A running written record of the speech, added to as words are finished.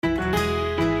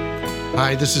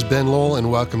Hi, this is Ben Lowell,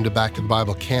 and welcome to Back to the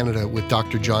Bible Canada with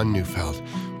Dr. John Neufeld.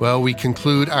 Well, we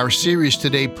conclude our series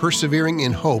today, Persevering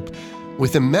in Hope,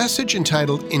 with a message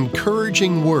entitled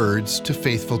Encouraging Words to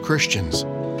Faithful Christians.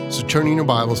 So turning your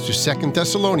Bibles to 2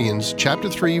 Thessalonians chapter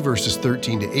 3, verses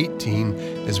 13 to 18,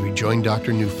 as we join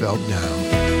Dr. Neufeld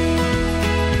now.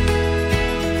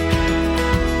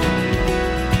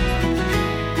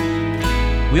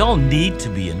 We all need to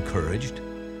be encouraged.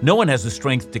 No one has the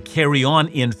strength to carry on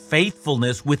in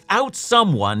faithfulness without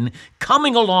someone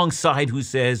coming alongside who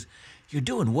says, "You're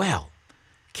doing well.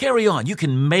 Carry on. You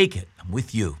can make it. I'm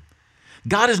with you."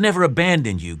 God has never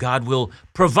abandoned you. God will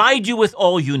provide you with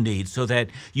all you need so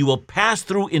that you will pass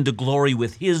through into glory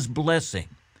with His blessing.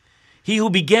 He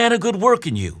who began a good work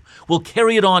in you will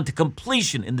carry it on to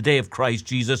completion in the day of Christ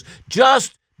Jesus.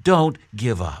 Just don't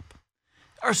give up.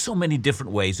 There are so many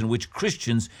different ways in which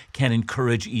Christians can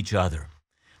encourage each other.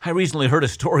 I recently heard a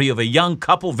story of a young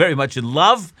couple very much in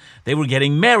love. They were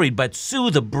getting married, but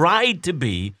Sue, the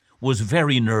bride-to-be, was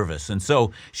very nervous, and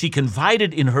so she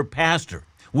confided in her pastor,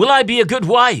 "Will I be a good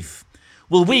wife?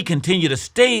 Will we continue to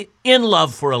stay in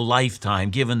love for a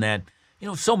lifetime, given that,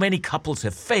 so many couples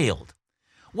have failed?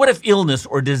 What if illness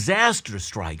or disaster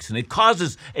strikes and it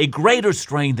causes a greater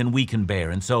strain than we can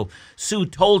bear?" And so Sue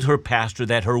told her pastor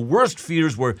that her worst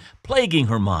fears were plaguing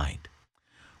her mind.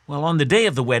 Well, on the day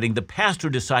of the wedding, the pastor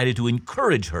decided to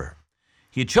encourage her.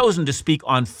 He had chosen to speak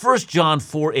on 1 John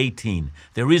 4:18.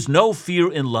 There is no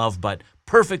fear in love, but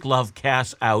perfect love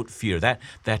casts out fear. That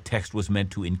text was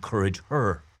meant to encourage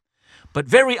her. But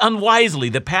very unwisely,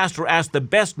 the pastor asked the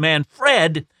best man,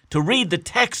 Fred, to read the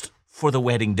text for the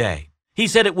wedding day. He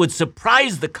said it would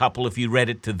surprise the couple if he read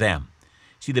it to them.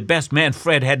 See, the best man,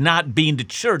 Fred, had not been to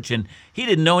church, and he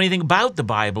didn't know anything about the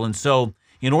Bible. And so,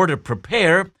 in order to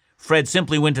prepare, Fred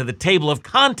simply went to the table of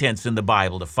contents in the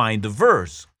Bible to find the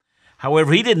verse.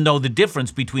 However, he didn't know the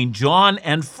difference between John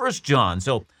and 1 John.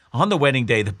 So, on the wedding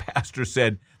day, the pastor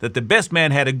said that the best man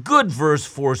had a good verse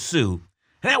for Sue.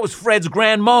 And that was Fred's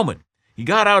grand moment. He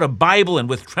got out a Bible and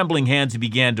with trembling hands he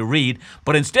began to read,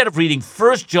 but instead of reading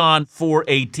 1 John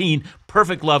 4:18,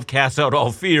 perfect love casts out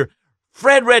all fear,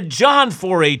 Fred read John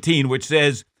 4:18, which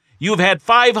says, "You've had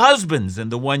 5 husbands,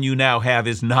 and the one you now have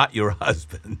is not your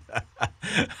husband."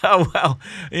 Oh,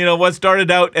 well, what started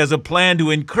out as a plan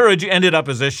to encourage ended up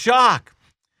as a shock.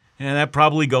 And that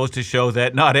probably goes to show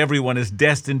that not everyone is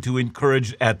destined to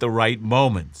encourage at the right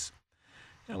moments.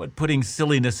 But putting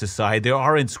silliness aside, there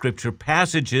are in Scripture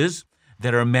passages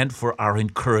that are meant for our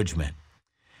encouragement.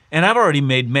 And I've already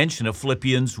made mention of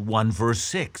Philippians 1 verse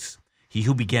 6. He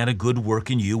who began a good work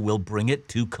in you will bring it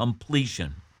to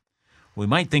completion. We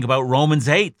might think about Romans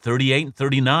 8:38 and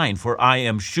 39. "For I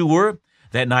am sure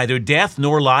that neither death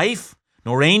nor life,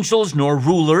 nor angels nor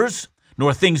rulers,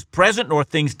 nor things present nor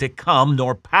things to come,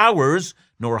 nor powers,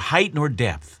 nor height nor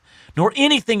depth, nor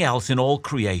anything else in all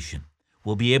creation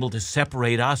will be able to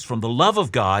separate us from the love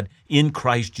of God in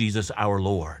Christ Jesus our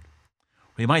Lord."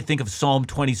 We might think of Psalm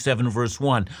 27, verse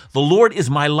 1. "The Lord is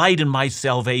my light and my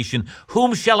salvation.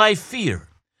 Whom shall I fear?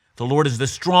 The Lord is the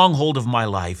stronghold of my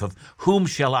life. Of whom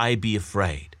shall I be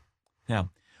afraid?" Now,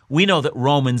 we know that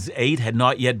Romans 8 had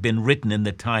not yet been written in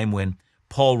the time when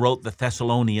Paul wrote the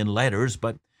Thessalonian letters,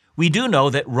 but we do know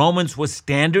that Romans was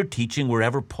standard teaching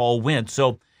wherever Paul went.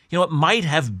 So, it might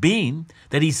have been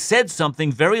that he said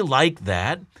something very like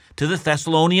that to the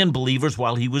Thessalonian believers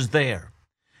while he was there.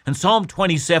 And Psalm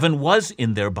 27 was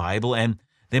in their Bible, and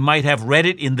they might have read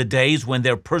it in the days when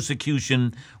their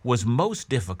persecution was most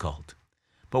difficult.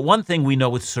 But one thing we know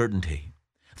with certainty,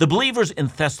 the believers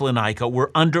in Thessalonica were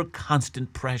under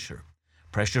constant pressure.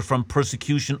 Pressure from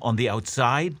persecution on the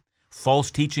outside,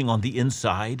 false teaching on the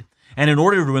inside, and in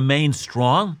order to remain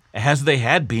strong, as they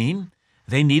had been,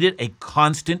 they needed a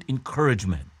constant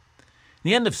encouragement.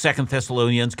 The end of 2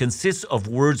 Thessalonians consists of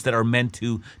words that are meant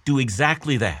to do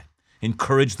exactly that.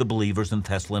 Encourage the believers in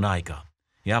Thessalonica.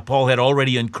 Yeah, Paul had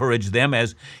already encouraged them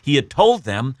as he had told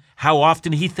them how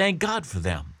often he thanked God for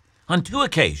them. On 2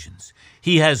 occasions,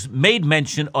 he has made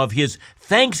mention of his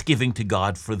thanksgiving to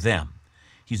God for them.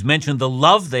 He's mentioned the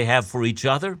love they have for each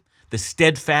other, the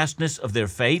steadfastness of their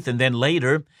faith, and then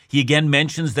later he again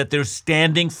mentions that they're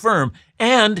standing firm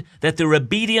and that they're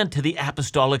obedient to the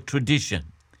apostolic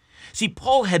tradition. See,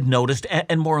 Paul had noticed,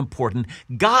 and more important,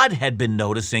 God had been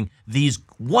noticing these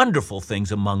wonderful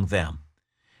things among them.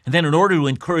 And then in order to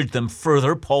encourage them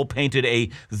further, Paul painted a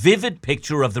vivid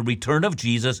picture of the return of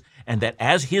Jesus, and that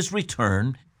as his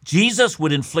return, Jesus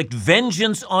would inflict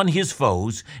vengeance on his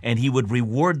foes, and he would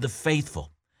reward the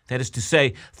faithful. That is to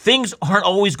say, things aren't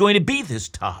always going to be this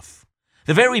tough.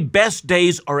 The very best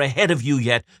days are ahead of you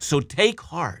yet, so take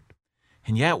heart.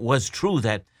 And yet it was true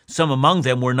that Some among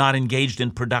them were not engaged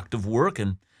in productive work,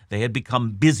 and they had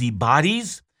become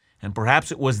busybodies, and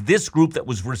perhaps it was this group that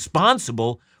was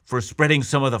responsible for spreading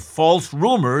some of the false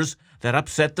rumors that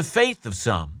upset the faith of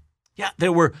some. Yeah,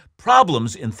 there were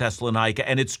problems in Thessalonica,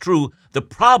 and it's true, the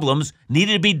problems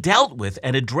needed to be dealt with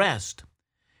and addressed.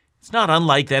 It's not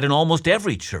unlike that in almost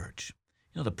every church.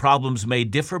 The problems may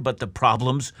differ, but the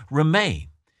problems remain.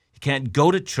 You can't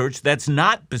go to church that's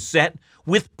not beset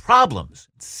with problems,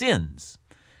 sins.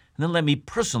 And then let me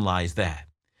personalize that.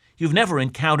 You've never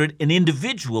encountered an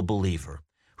individual believer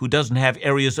who doesn't have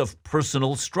areas of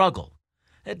personal struggle.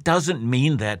 That doesn't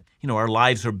mean that, our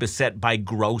lives are beset by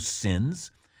gross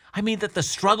sins. I mean that the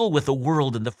struggle with the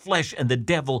world and the flesh and the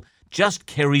devil just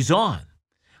carries on.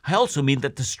 I also mean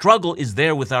that the struggle is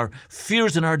there with our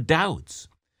fears and our doubts.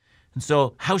 And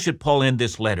so how should Paul end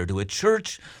this letter to a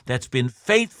church that's been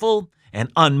faithful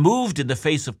and unmoved in the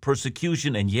face of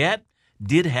persecution and yet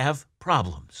did have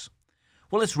problems?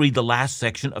 Well, let's read the last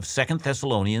section of 2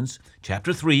 Thessalonians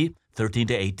chapter 3, 13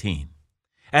 to 18.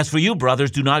 As for you,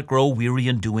 brothers, do not grow weary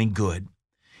in doing good.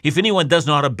 If anyone does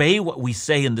not obey what we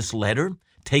say in this letter,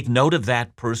 take note of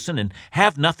that person and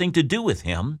have nothing to do with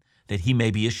him, that he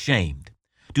may be ashamed.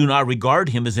 Do not regard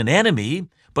him as an enemy,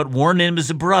 but warn him as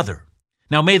a brother.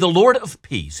 Now may the Lord of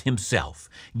peace himself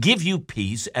give you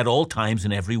peace at all times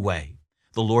in every way.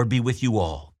 The Lord be with you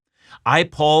all. I,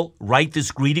 Paul, write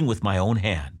this greeting with my own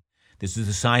hand. This is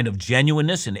a sign of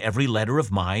genuineness in every letter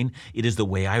of mine. It is the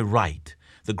way I write.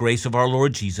 The grace of our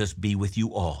Lord Jesus be with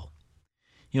you all.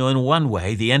 In one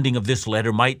way, the ending of this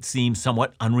letter might seem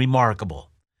somewhat unremarkable.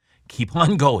 Keep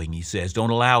on going, he says. Don't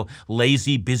allow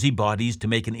lazy busybodies to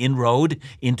make an inroad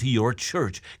into your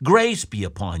church. Grace be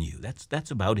upon you. That's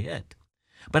about it.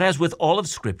 But as with all of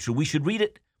Scripture, we should read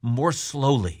it more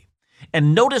slowly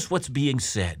and notice what's being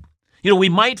said. We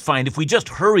might find if we just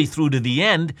hurry through to the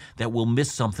end that we'll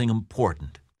miss something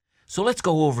important. So let's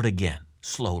go over it again,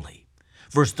 slowly.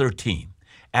 Verse 13,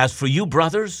 as for you,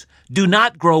 brothers, do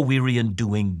not grow weary in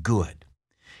doing good.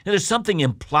 Now, there's something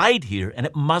implied here, and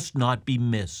it must not be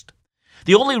missed.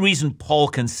 The only reason Paul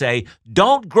can say,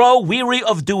 don't grow weary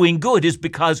of doing good, is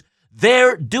because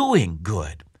they're doing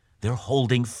good. They're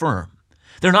holding firm.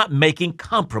 They're not making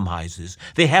compromises.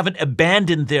 They haven't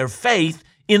abandoned their faith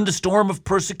in the storm of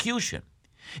persecution.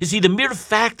 You see, the mere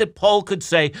fact that Paul could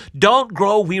say, don't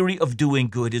grow weary of doing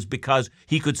good, is because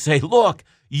he could say, look,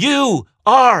 you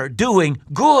are doing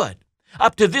good.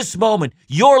 Up to this moment,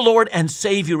 your Lord and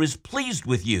Savior is pleased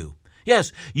with you.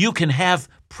 Yes, you can have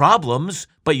problems,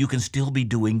 but you can still be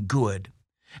doing good.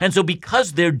 And so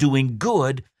because they're doing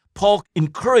good, Paul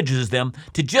encourages them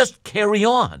to just carry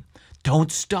on.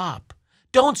 Don't stop.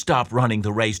 Don't stop running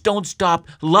the race. Don't stop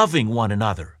loving one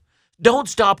another. Don't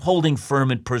stop holding firm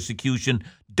in persecution.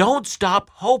 Don't stop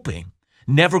hoping.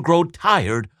 Never grow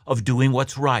tired of doing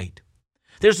what's right.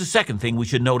 There's a second thing we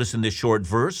should notice in this short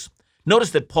verse.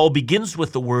 Notice that Paul begins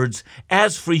with the words,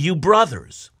 as for you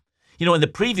brothers. In the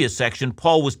previous section,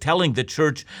 Paul was telling the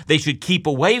church they should keep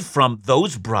away from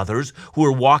those brothers who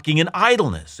are walking in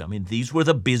idleness. These were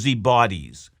the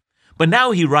busybodies. But now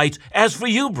he writes, as for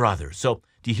you brothers. So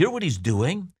do you hear what he's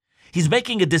doing? He's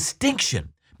making a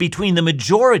distinction between the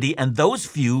majority and those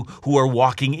few who are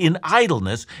walking in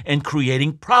idleness and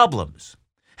creating problems.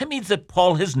 That means that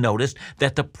Paul has noticed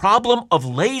that the problem of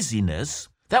laziness,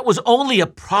 that was only a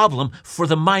problem for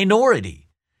the minority.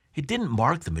 It didn't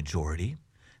mark the majority.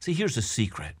 See, here's a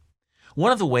secret.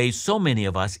 One of the ways so many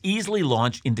of us easily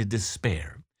launch into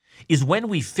despair is when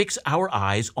we fix our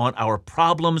eyes on our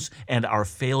problems and our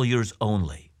failures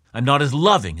only. I'm not as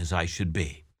loving as I should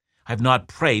be. I've not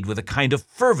prayed with a kind of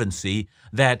fervency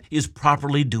that is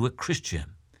properly due a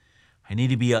Christian. I need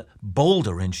to be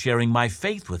bolder in sharing my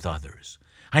faith with others.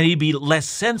 I need to be less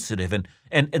sensitive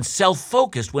and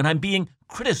self-focused when I'm being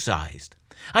criticized.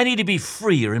 I need to be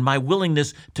freer in my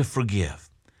willingness to forgive.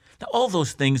 Now, all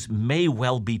those things may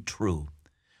well be true,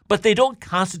 but they don't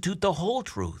constitute the whole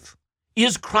truth.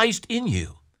 Is Christ in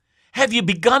you? Have you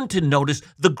begun to notice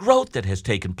the growth that has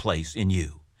taken place in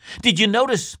you? Did you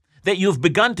notice that you have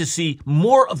begun to see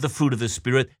more of the fruit of the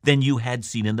Spirit than you had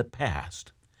seen in the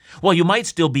past? While you might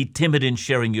still be timid in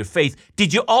sharing your faith,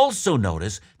 did you also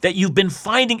notice that you've been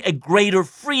finding a greater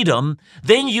freedom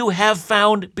than you have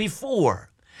found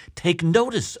before? Take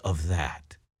notice of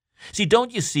that. See,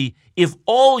 don't you see, if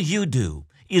all you do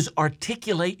is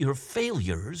articulate your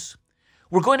failures,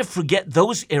 we're going to forget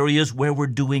those areas where we're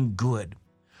doing good,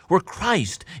 where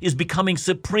Christ is becoming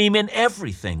supreme in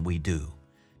everything we do.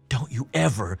 Don't you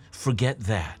ever forget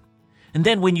that. And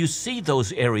then when you see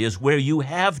those areas where you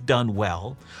have done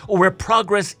well, or where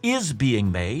progress is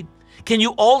being made, can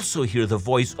you also hear the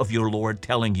voice of your Lord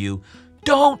telling you,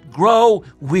 Don't grow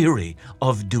weary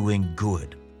of doing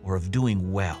good or of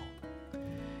doing well.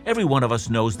 Every one of us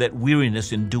knows that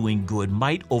weariness in doing good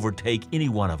might overtake any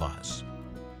one of us.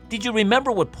 Did you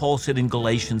remember what Paul said in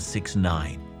Galatians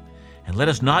 6:9? And let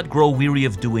us not grow weary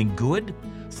of doing good,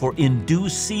 for in due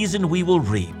season we will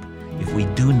reap if we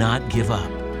do not give up.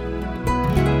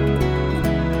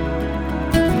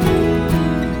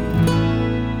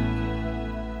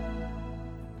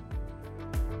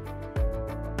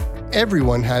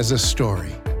 Everyone has a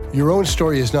story. Your own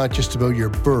story is not just about your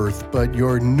birth, but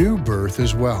your new birth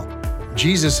as well.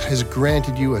 Jesus has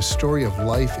granted you a story of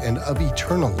life and of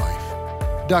eternal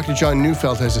life. Dr. John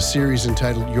Neufeld has a series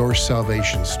entitled Your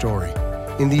Salvation Story.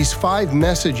 In these 5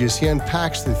 messages, he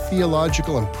unpacks the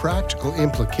theological and practical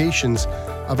implications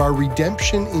of our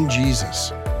redemption in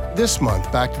Jesus. This month,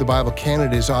 Back to the Bible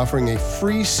Canada is offering a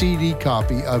free CD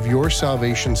copy of Your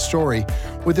Salvation Story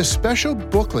with a special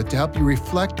booklet to help you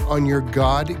reflect on your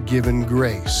God-given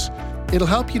grace. It'll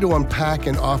help you to unpack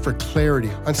and offer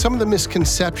clarity on some of the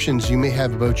misconceptions you may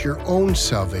have about your own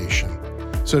salvation.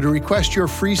 So to request your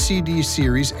free CD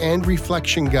series and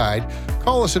reflection guide,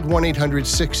 call us at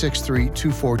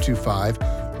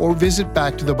 1-800-663-2425 or visit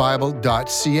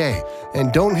backtothebible.ca.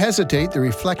 And don't hesitate, the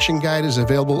reflection guide is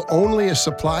available only as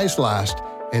supplies last,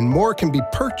 and more can be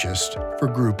purchased for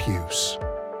group use.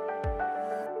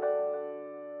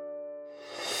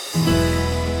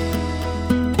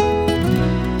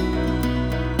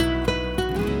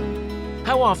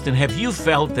 How often have you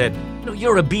felt that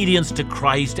your obedience to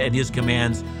Christ and His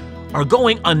commands are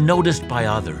going unnoticed by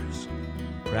others?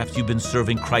 Perhaps you've been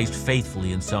serving Christ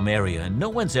faithfully in some area and no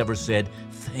one's ever said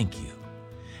thank you.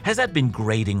 Has that been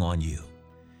grating on you?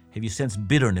 Have you sensed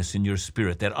bitterness in your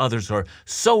spirit that others are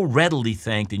so readily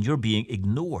thanked and you're being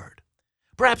ignored?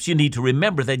 Perhaps you need to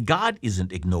remember that God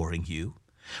isn't ignoring you.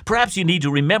 Perhaps you need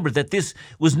to remember that this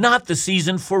was not the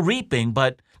season for reaping,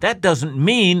 but that doesn't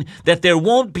mean that there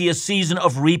won't be a season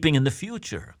of reaping in the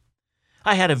future.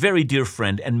 I had a very dear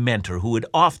friend and mentor who would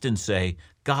often say,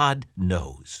 God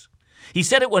knows. He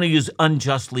said it when he was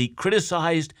unjustly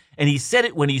criticized, and he said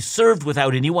it when he served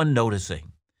without anyone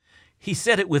noticing. He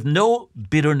said it with no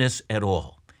bitterness at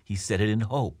all. He said it in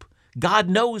hope. God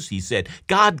knows, he said.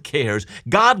 God cares.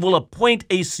 God will appoint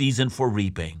a season for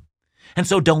reaping. And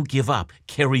so don't give up.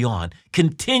 Carry on.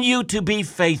 Continue to be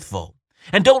faithful.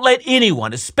 And don't let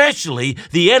anyone, especially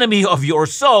the enemy of your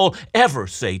soul, ever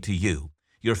say to you,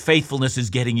 your faithfulness is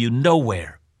getting you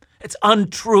nowhere. It's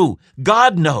untrue.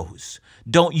 God knows.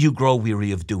 Don't you grow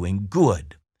weary of doing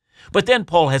good. But then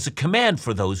Paul has a command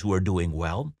for those who are doing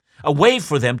well, a way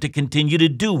for them to continue to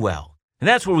do well. And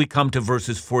that's where we come to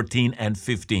verses 14 and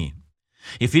 15.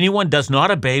 If anyone does not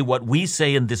obey what we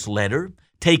say in this letter,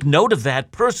 take note of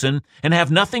that person and have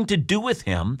nothing to do with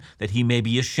him, that he may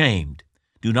be ashamed.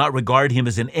 Do not regard him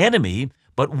as an enemy,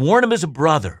 but warn him as a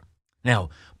brother. Now,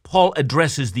 Paul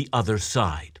addresses the other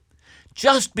side.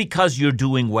 Just because you're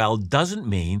doing well doesn't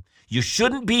mean you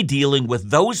shouldn't be dealing with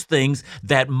those things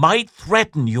that might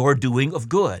threaten your doing of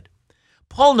good.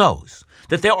 Paul knows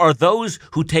that there are those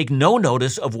who take no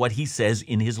notice of what he says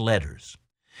in his letters.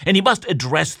 And he must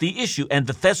address the issue, and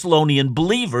the Thessalonian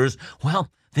believers, well,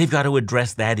 they've got to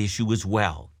address that issue as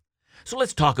well. So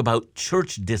let's talk about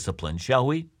church discipline, shall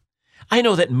we? I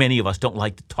know that many of us don't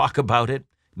like to talk about it.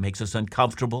 It makes us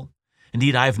uncomfortable.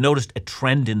 Indeed, I've noticed a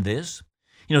trend in this.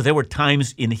 There were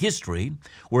times in history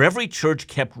where every church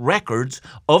kept records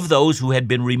of those who had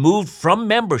been removed from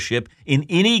membership in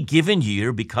any given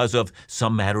year because of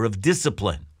some matter of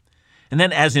discipline. And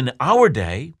then, as in our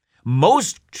day,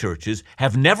 most churches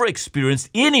have never experienced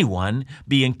anyone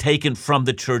being taken from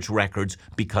the church records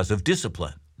because of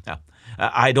discipline. Now,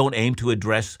 I don't aim to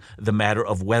address the matter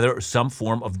of whether some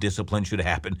form of discipline should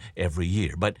happen every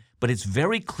year, but it's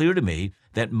very clear to me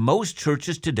that most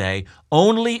churches today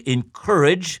only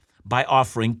encourage by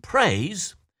offering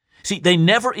praise. See, they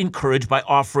never encourage by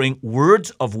offering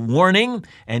words of warning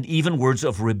and even words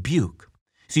of rebuke.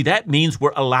 See, that means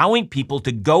we're allowing people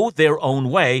to go their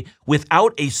own way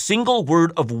without a single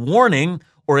word of warning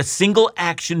or a single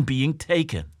action being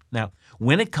taken. Now,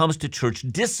 when it comes to church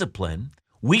discipline,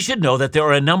 we should know that there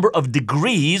are a number of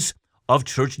degrees of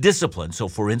church discipline. So,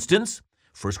 for instance,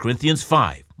 1 Corinthians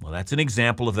 5, well, that's an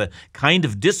example of the kind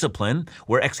of discipline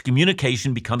where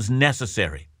excommunication becomes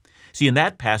necessary. See, in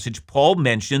that passage, Paul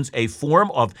mentions a form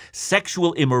of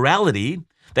sexual immorality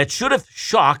that should have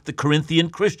shocked the Corinthian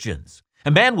Christians.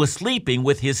 A man was sleeping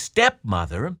with his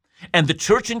stepmother, and the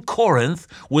church in Corinth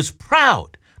was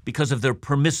proud because of their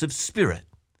permissive spirit.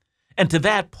 And to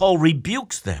that, Paul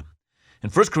rebukes them. In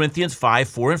 1 Corinthians 5,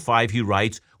 4 and 5, he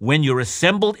writes, "When you're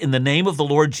assembled in the name of the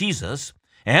Lord Jesus,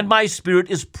 and my spirit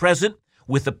is present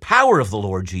with the power of the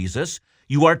Lord Jesus,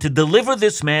 you are to deliver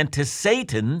this man to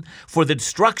Satan for the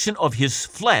destruction of his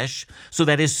flesh, so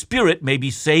that his spirit may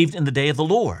be saved in the day of the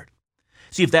Lord.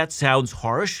 See, if that sounds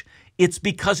harsh, it's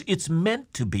because it's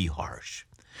meant to be harsh.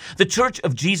 The Church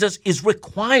of Jesus is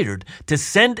required to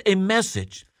send a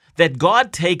message that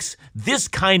God takes this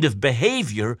kind of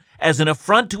behavior as an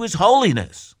affront to his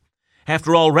holiness.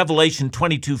 After all, Revelation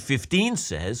 22:15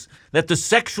 says that the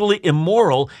sexually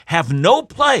immoral have no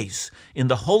place in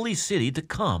the holy city to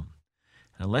come.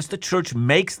 Unless the church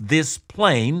makes this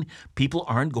plain, people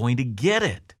aren't going to get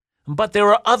it. But there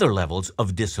are other levels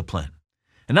of discipline.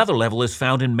 Another level is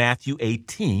found in Matthew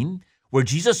 18, where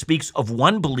Jesus speaks of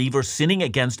one believer sinning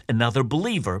against another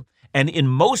believer, and in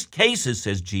most cases,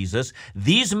 says Jesus,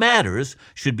 these matters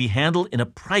should be handled in a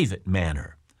private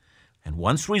manner. And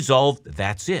once resolved,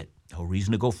 that's it. No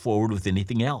reason to go forward with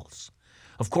anything else.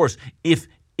 Of course, if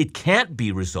it can't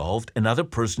be resolved, another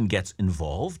person gets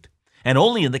involved, and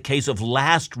only in the case of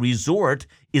last resort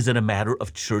is it a matter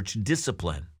of church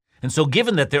discipline. And so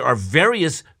given that there are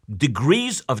various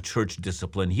degrees of church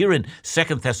discipline here in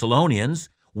 2 Thessalonians,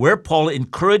 where Paul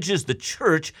encourages the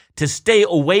church to stay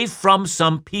away from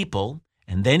some people,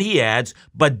 and then he adds,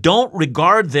 but don't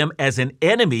regard them as an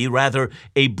enemy, rather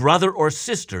a brother or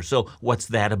sister. So what's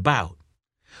that about?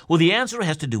 Well, the answer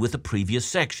has to do with the previous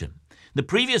section. The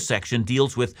previous section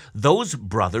deals with those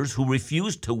brothers who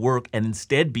refused to work and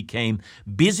instead became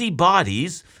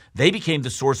busybodies. They became the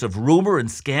source of rumor and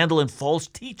scandal and false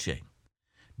teaching.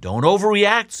 Don't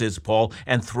overreact, says Paul,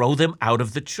 and throw them out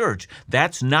of the church.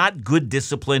 That's not good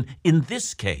discipline in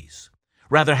this case.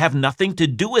 Rather, have nothing to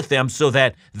do with them so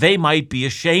that they might be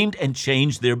ashamed and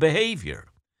change their behavior.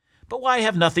 But why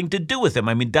have nothing to do with them?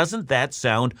 Doesn't that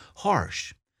sound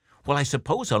harsh? Well, I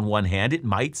suppose on one hand it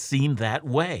might seem that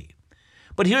way.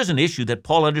 But here's an issue that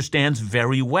Paul understands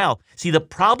very well. See, the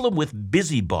problem with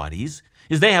busybodies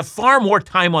is they have far more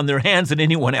time on their hands than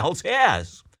anyone else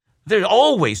has. They're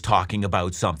always talking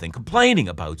about something, complaining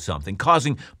about something,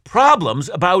 causing problems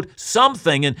about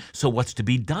something, and so what's to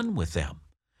be done with them?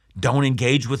 Don't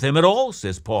engage with them at all,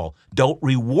 says Paul. Don't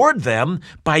reward them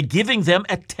by giving them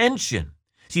attention.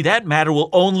 See, that matter will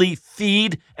only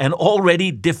feed an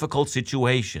already difficult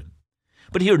situation.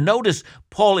 But here, notice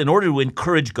Paul, in order to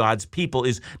encourage God's people,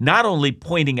 is not only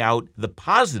pointing out the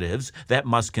positives that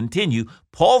must continue.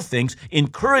 Paul thinks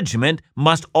encouragement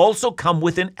must also come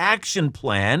with an action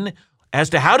plan as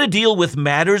to how to deal with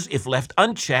matters, if left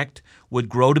unchecked, would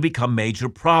grow to become major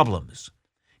problems.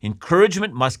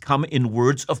 Encouragement must come in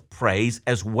words of praise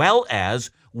as well as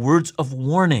words of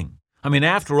warning.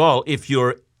 After all, if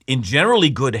you're in generally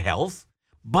good health,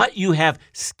 but you have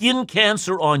skin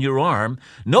cancer on your arm,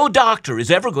 no doctor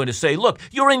is ever going to say, look,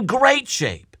 you're in great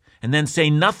shape, and then say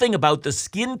nothing about the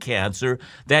skin cancer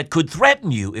that could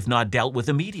threaten you if not dealt with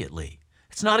immediately.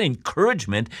 It's not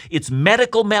encouragement, it's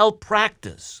medical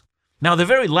malpractice. Now, the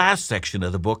very last section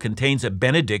of the book contains a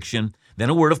benediction, then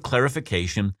a word of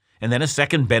clarification, and then a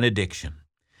second benediction.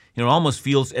 It almost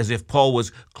feels as if Paul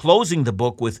was closing the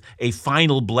book with a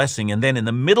final blessing, and then in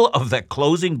the middle of that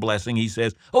closing blessing, he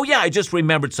says, oh yeah, I just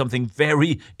remembered something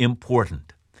very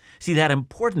important. See, that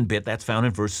important bit, that's found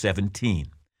in verse 17.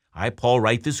 I, Paul,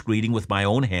 write this greeting with my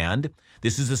own hand.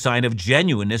 This is a sign of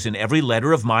genuineness. In every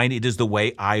letter of mine, it is the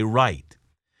way I write.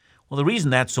 Well, the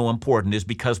reason that's so important is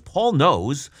because Paul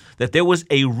knows that there was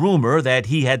a rumor that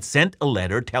he had sent a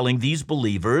letter telling these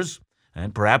believers,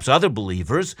 and perhaps other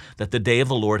believers, that the day of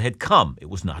the Lord had come. It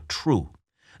was not true.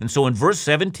 And so in verse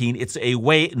 17, it's a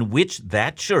way in which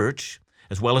that church,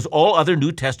 as well as all other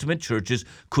New Testament churches,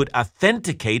 could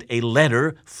authenticate a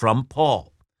letter from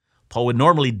Paul. Paul would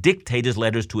normally dictate his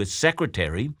letters to his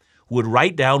secretary, who would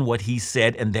write down what he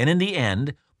said, and then in the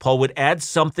end, Paul would add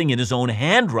something in his own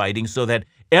handwriting so that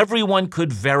everyone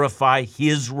could verify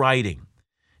his writing.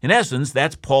 In essence,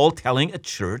 that's Paul telling a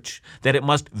church that it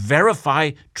must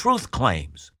verify truth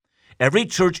claims. Every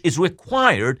church is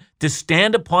required to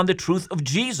stand upon the truth of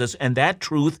Jesus, and that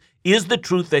truth is the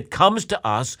truth that comes to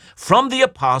us from the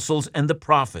apostles and the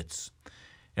prophets.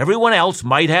 Everyone else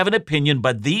might have an opinion,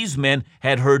 but these men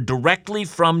had heard directly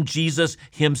from Jesus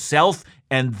himself,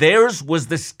 and theirs was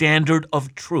the standard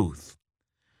of truth.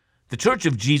 The Church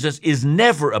of Jesus is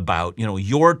never about,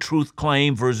 your truth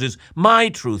claim versus my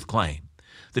truth claim.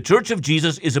 The Church of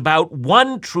Jesus is about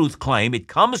one truth claim. It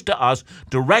comes to us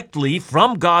directly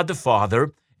from God the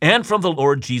Father and from the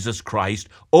Lord Jesus Christ,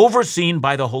 overseen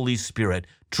by the Holy Spirit.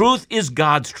 Truth is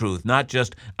God's truth, not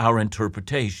just our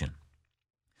interpretation.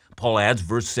 Paul adds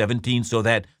verse 17, so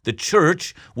that the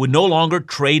church would no longer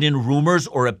trade in rumors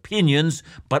or opinions,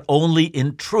 but only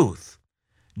in truth.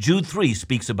 Jude 3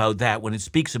 speaks about that when it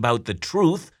speaks about the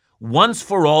truth. once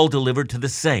for all delivered to the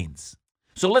saints.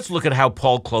 So let's look at how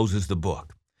Paul closes the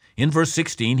book. In verse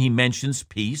 16, he mentions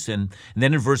peace, and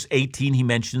then in verse 18, he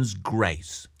mentions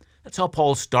grace. That's how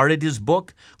Paul started his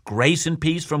book, grace and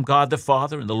peace from God the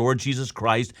Father and the Lord Jesus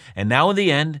Christ. And now in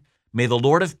the end, may the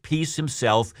Lord of peace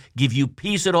himself give you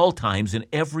peace at all times in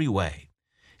every way.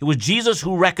 It was Jesus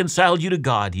who reconciled you to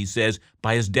God, he says,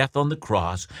 by his death on the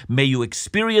cross. May you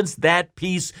experience that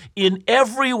peace in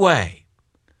every way.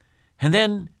 And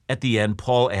then at the end,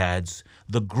 Paul adds,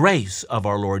 the grace of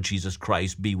our Lord Jesus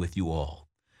Christ be with you all.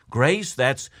 Grace,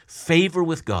 that's favor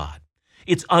with God.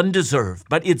 It's undeserved,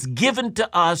 but it's given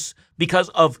to us because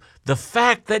of the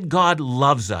fact that God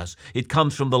loves us. It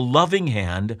comes from the loving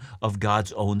hand of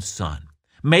God's own Son.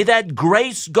 May that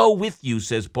grace go with you,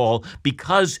 says Paul,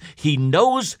 because he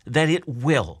knows that it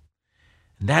will.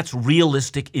 And that's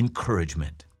realistic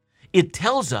encouragement. It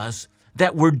tells us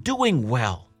that we're doing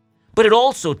well, but it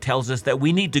also tells us that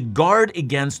we need to guard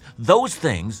against those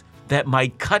things that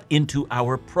might cut into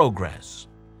our progress.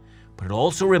 But it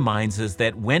also reminds us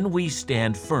that when we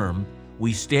stand firm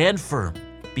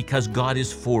because God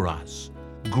is for us.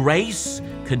 Grace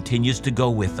continues to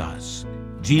go with us.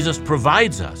 Jesus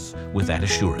provides us with that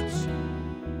assurance.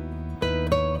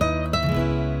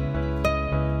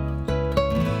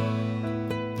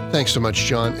 Thanks so much,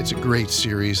 John. It's a great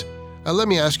series. Let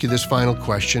me ask you this final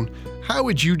question. How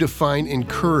would you define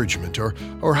encouragement,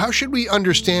 or how should we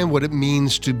understand what it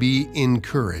means to be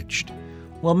encouraged?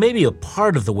 Well, maybe a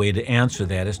part of the way to answer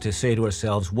that is to say to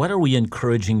ourselves, what are we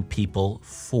encouraging people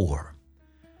for?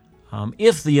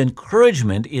 If the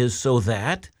encouragement is so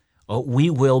that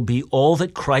we will be all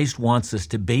that Christ wants us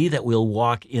to be, that we'll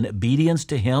walk in obedience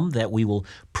to him, that we will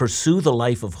pursue the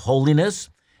life of holiness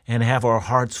and have our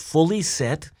hearts fully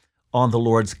set on the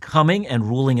Lord's coming and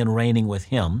ruling and reigning with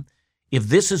him, if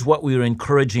this is what we are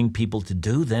encouraging people to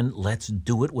do, then let's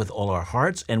do it with all our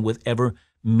hearts and with whatever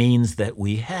means that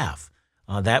we have.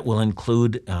 That will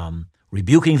include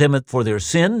rebuking them for their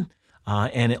sin,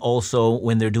 and also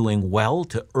when they're doing well,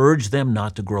 to urge them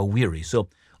not to grow weary. So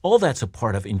all that's a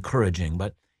part of encouraging.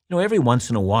 But, every once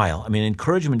in a while,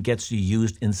 encouragement gets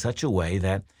used in such a way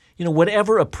that,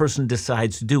 whatever a person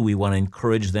decides to do, we want to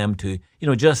encourage them to,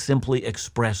 just simply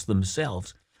express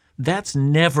themselves. That's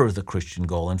never the Christian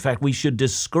goal. In fact, we should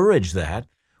discourage that.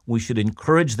 We should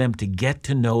encourage them to get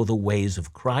to know the ways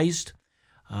of Christ.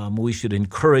 We should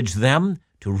encourage them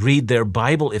to read their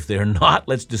Bible. If they're not,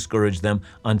 let's discourage them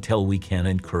until we can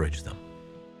encourage them.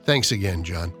 Thanks again,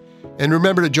 John. And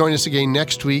remember to join us again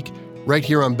next week, right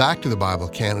here on Back to the Bible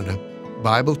Canada,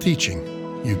 Bible teaching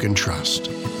you can trust.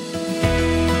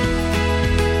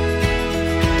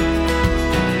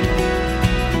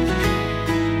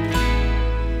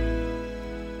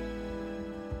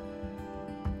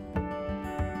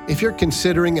 If you're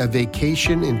considering a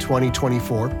vacation in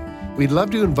 2024, we'd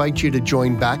love to invite you to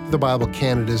join Back to the Bible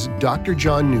Canada's Dr.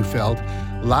 John Neufeld,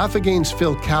 Laugh Again's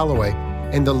Phil Callaway,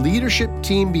 and the leadership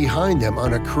team behind them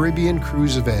on a Caribbean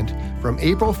cruise event from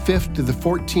April 5th to the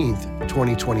 14th,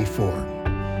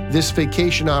 2024. This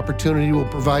vacation opportunity will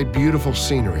provide beautiful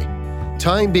scenery,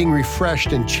 time being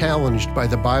refreshed and challenged by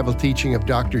the Bible teaching of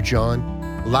Dr. John,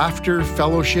 laughter,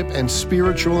 fellowship, and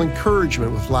spiritual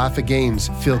encouragement with Laugh Again's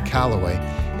Phil Callaway,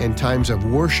 and times of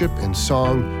worship and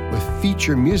song with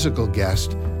feature musical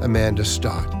guest Amanda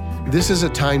Stott. This is a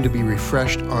time to be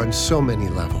refreshed on so many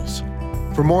levels.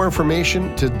 For more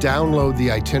information, to download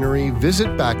the itinerary, visit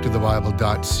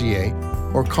backtothebible.ca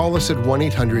or call us at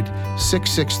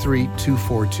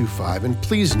 1-800-663-2425. And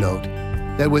please note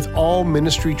that with all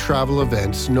ministry travel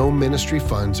events, no ministry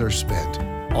funds are spent.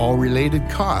 All related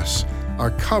costs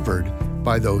are covered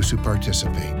by those who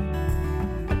participate.